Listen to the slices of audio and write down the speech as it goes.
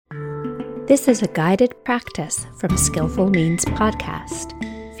This is a guided practice from Skillful Means podcast,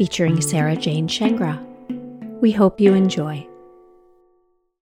 featuring Sarah Jane Shangra. We hope you enjoy.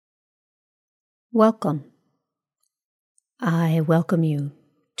 Welcome. I welcome you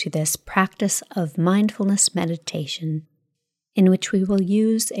to this practice of mindfulness meditation, in which we will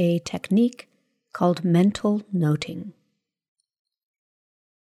use a technique called mental noting.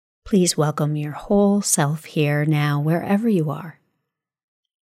 Please welcome your whole self here now, wherever you are.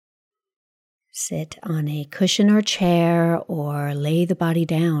 Sit on a cushion or chair, or lay the body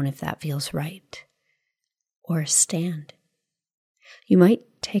down if that feels right, or stand. You might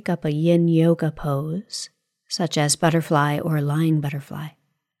take up a yin yoga pose, such as butterfly or lying butterfly.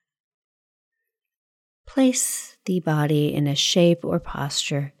 Place the body in a shape or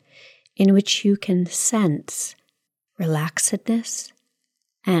posture in which you can sense relaxedness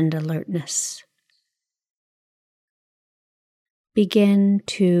and alertness. Begin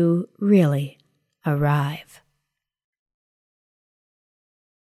to really arrive.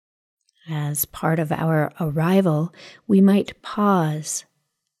 As part of our arrival, we might pause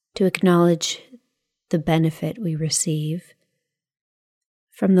to acknowledge the benefit we receive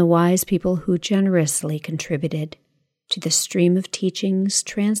from the wise people who generously contributed to the stream of teachings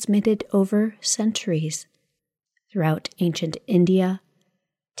transmitted over centuries throughout ancient India,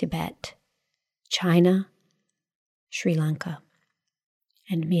 Tibet, China, Sri Lanka,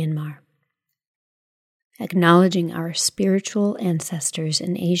 and Myanmar. Acknowledging our spiritual ancestors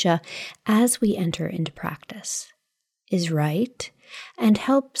in Asia as we enter into practice is right and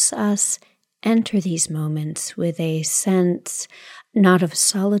helps us enter these moments with a sense not of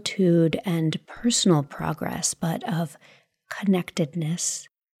solitude and personal progress, but of connectedness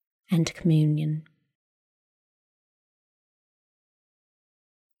and communion.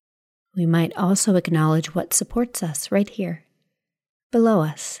 We might also acknowledge what supports us right here, below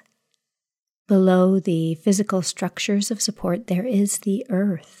us. Below the physical structures of support, there is the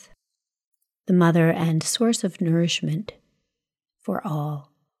earth, the mother and source of nourishment for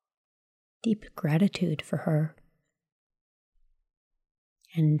all. Deep gratitude for her.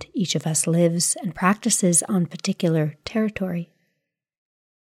 And each of us lives and practices on particular territory.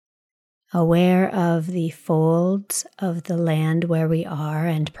 Aware of the folds of the land where we are,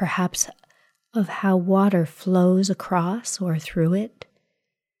 and perhaps of how water flows across or through it.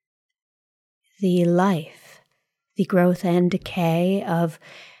 The life, the growth and decay of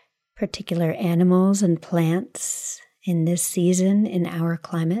particular animals and plants in this season in our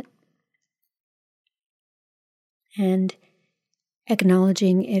climate. And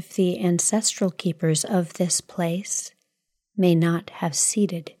acknowledging if the ancestral keepers of this place may not have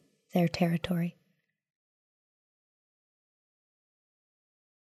ceded their territory.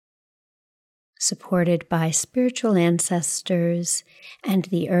 Supported by spiritual ancestors and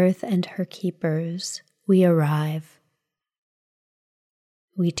the earth and her keepers, we arrive.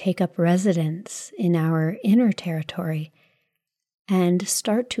 We take up residence in our inner territory and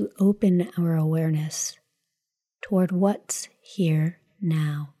start to open our awareness toward what's here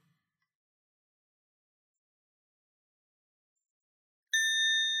now.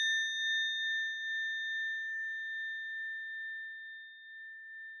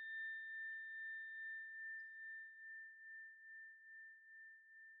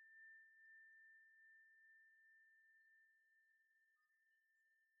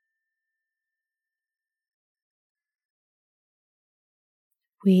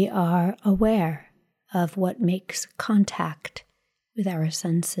 We are aware of what makes contact with our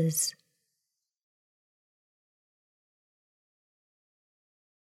senses.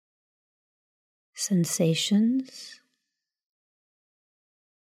 Sensations,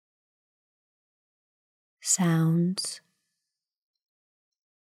 sounds,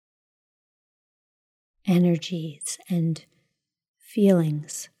 energies, and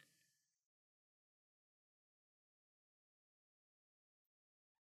feelings.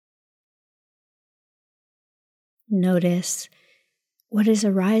 Notice what is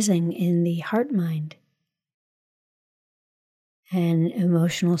arising in the heart-mind. An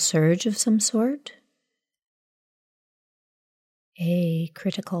emotional surge of some sort? A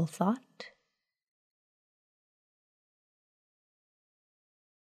critical thought?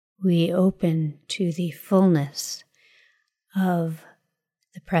 We open to the fullness of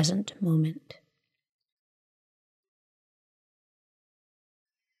the present moment.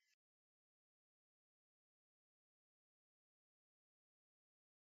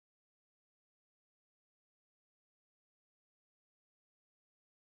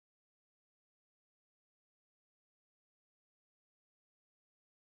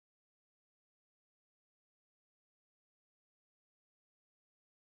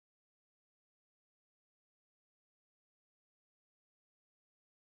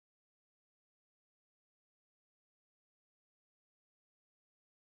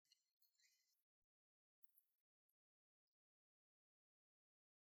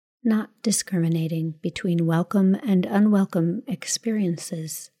 not discriminating between welcome and unwelcome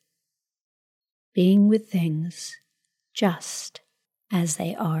experiences, being with things just as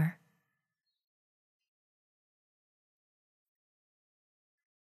they are.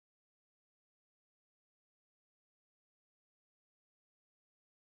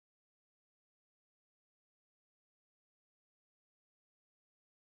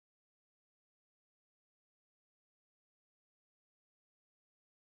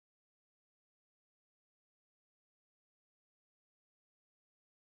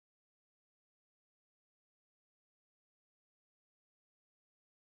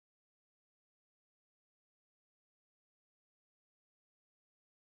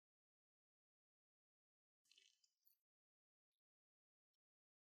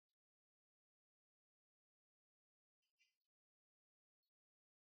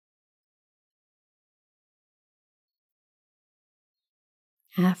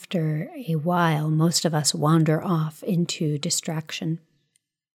 After a while, most of us wander off into distraction.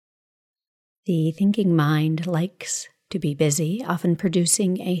 The thinking mind likes to be busy, often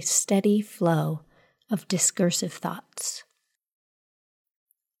producing a steady flow of discursive thoughts.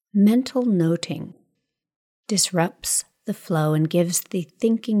 Mental noting disrupts the flow and gives the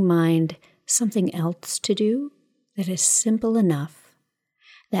thinking mind something else to do that is simple enough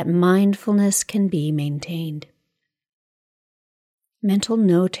that mindfulness can be maintained. Mental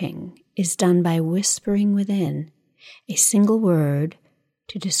noting is done by whispering within a single word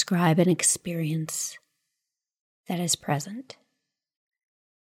to describe an experience that is present.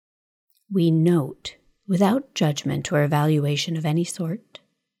 We note without judgment or evaluation of any sort.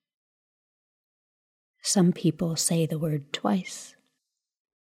 Some people say the word twice.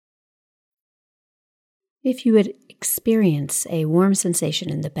 If you would experience a warm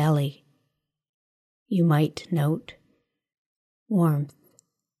sensation in the belly, you might note warmth,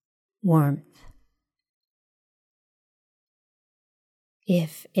 warmth.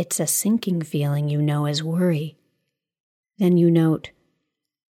 If it's a sinking feeling you know as worry, then you note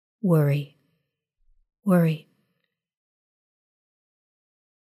worry, worry.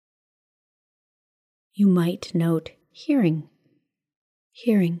 You might note hearing,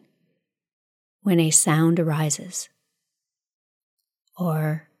 hearing, when a sound arises,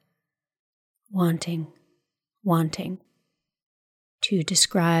 or wanting, wanting, to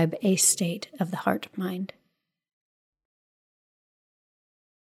describe a state of the heart-mind.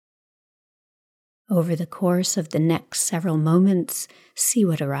 Over the course of the next several moments, see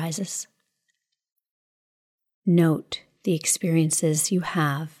what arises. Note the experiences you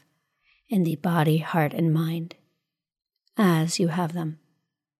have in the body, heart, and mind as you have them.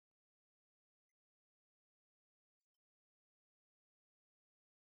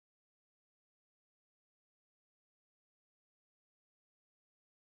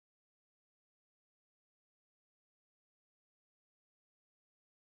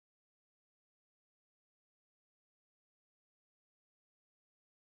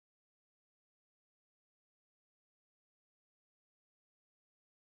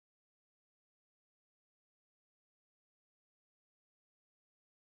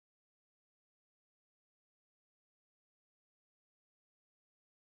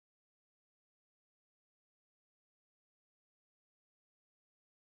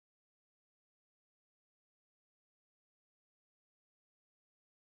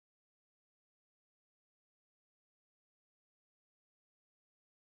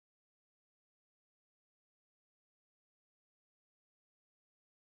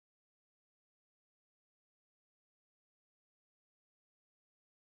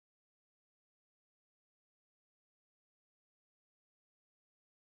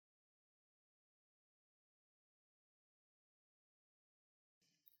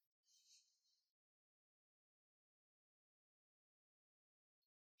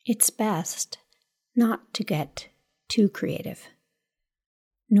 It's best not to get too creative,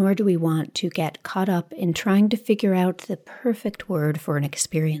 nor do we want to get caught up in trying to figure out the perfect word for an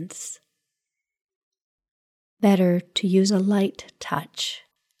experience. Better to use a light touch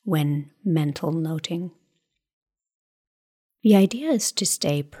when mental noting. The idea is to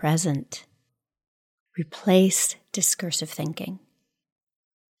stay present, replace discursive thinking,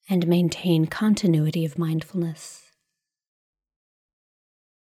 and maintain continuity of mindfulness.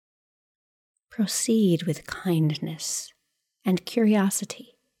 Proceed with kindness and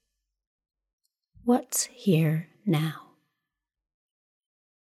curiosity. What's here now?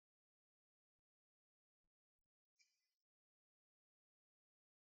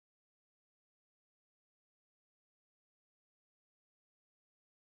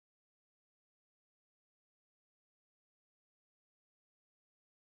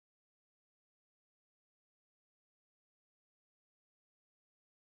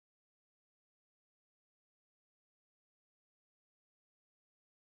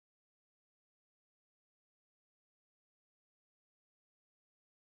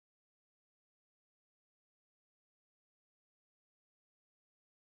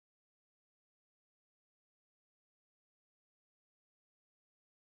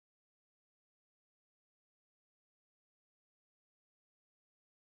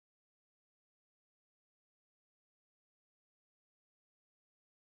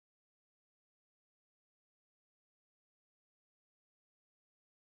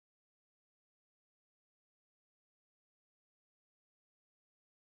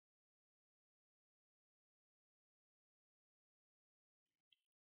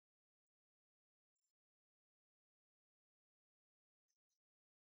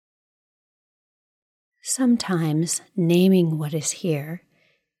 Sometimes naming what is here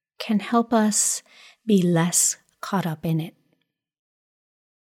can help us be less caught up in it.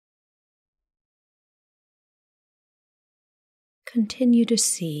 Continue to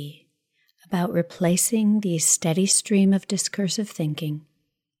see about replacing the steady stream of discursive thinking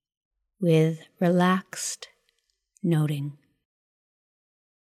with relaxed noting.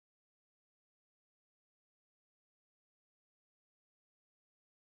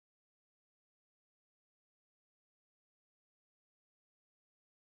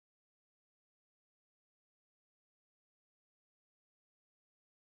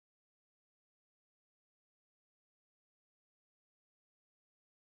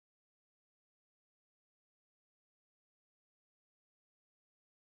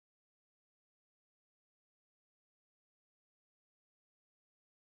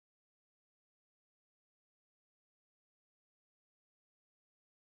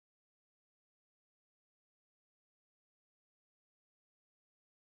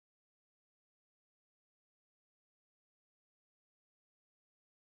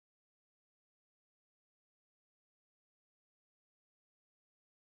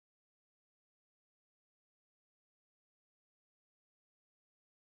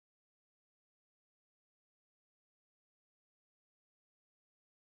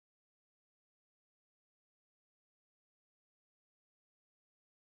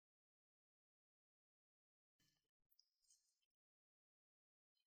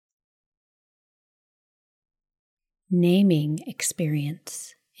 Naming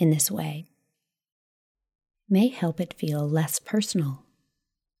experience in this way may help it feel less personal,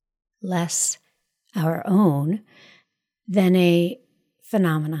 less our own than a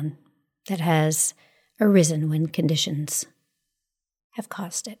phenomenon that has arisen when conditions have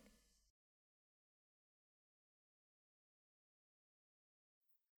caused it.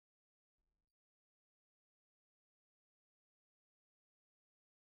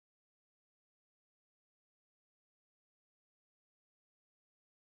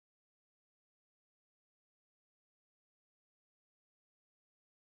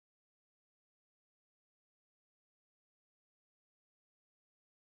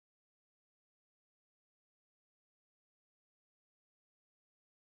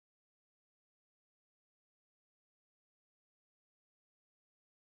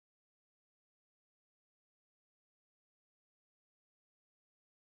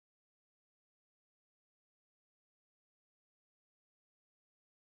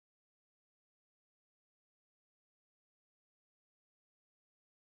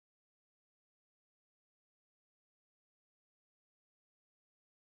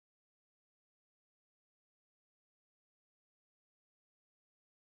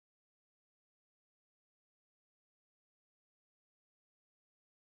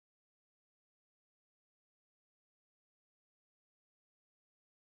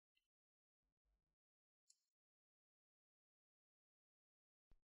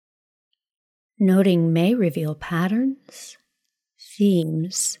 Noting may reveal patterns,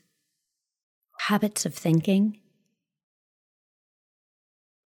 themes, habits of thinking,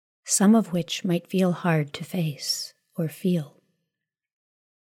 some of which might feel hard to face or feel.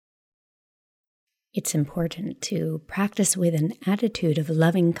 It's important to practice with an attitude of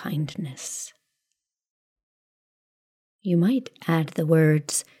loving kindness. You might add the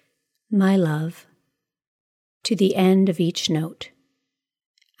words, "my love," to the end of each note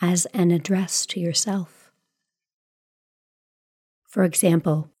as an address to yourself. For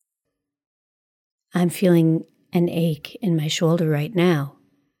example, I'm feeling an ache in my shoulder right now.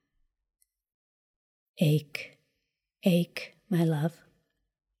 Ache, ache, my love.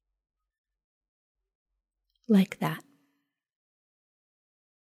 Like that.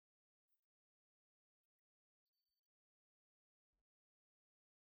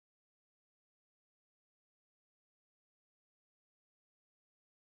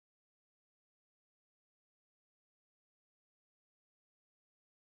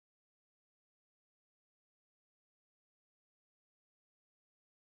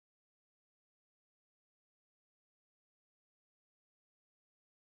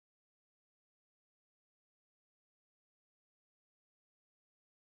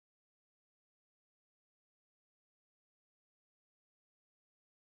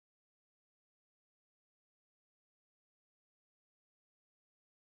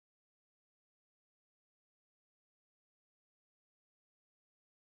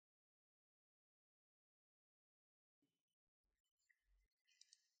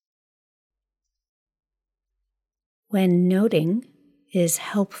 When noting is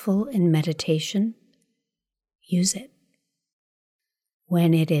helpful in meditation, use it.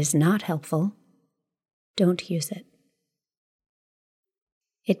 When it is not helpful, don't use it.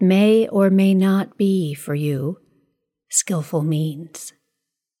 It may or may not be for you skillful means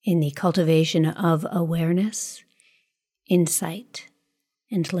in the cultivation of awareness, insight,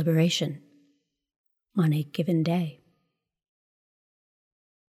 and liberation on a given day.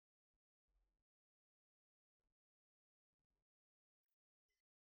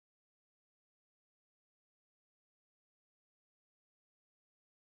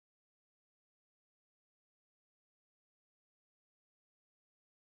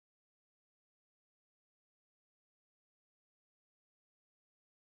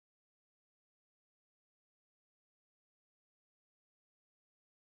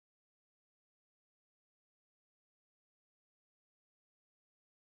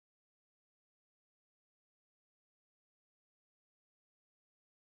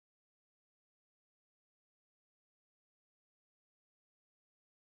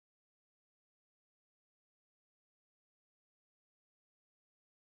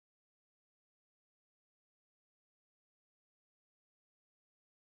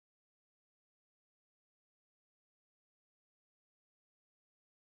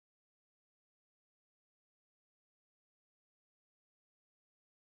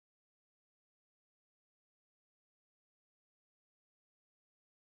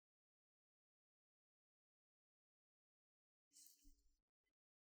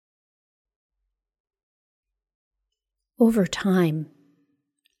 Over time,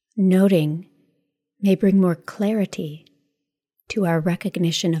 noting may bring more clarity to our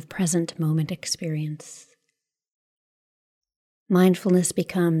recognition of present moment experience. Mindfulness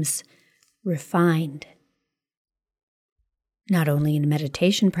becomes refined, not only in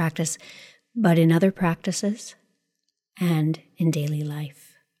meditation practice, but in other practices and in daily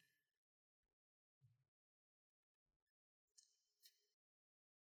life.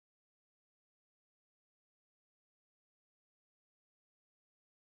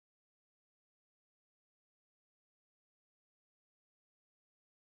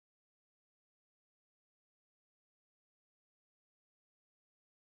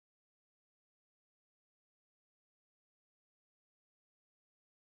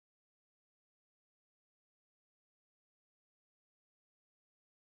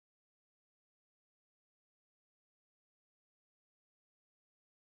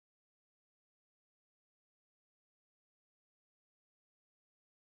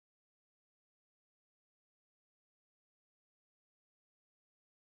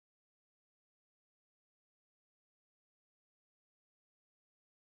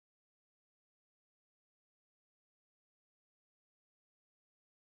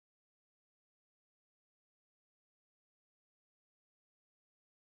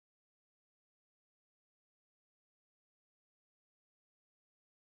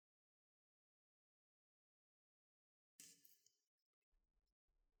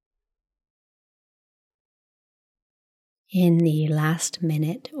 In the last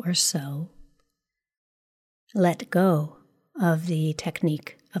minute or so, let go of the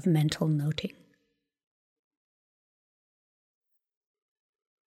technique of mental noting.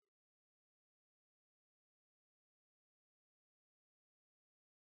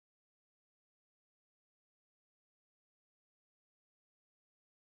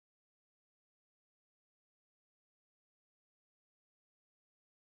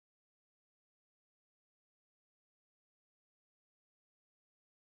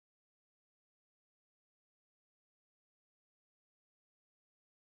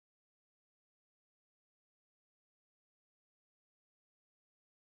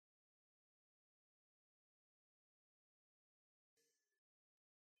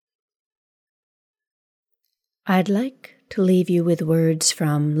 I'd like to leave you with words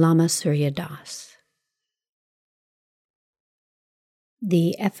from Lama Surya Das.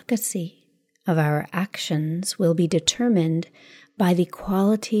 The efficacy of our actions will be determined by the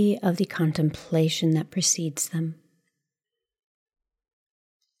quality of the contemplation that precedes them.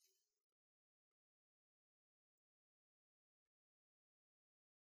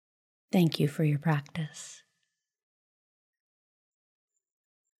 Thank you for your practice.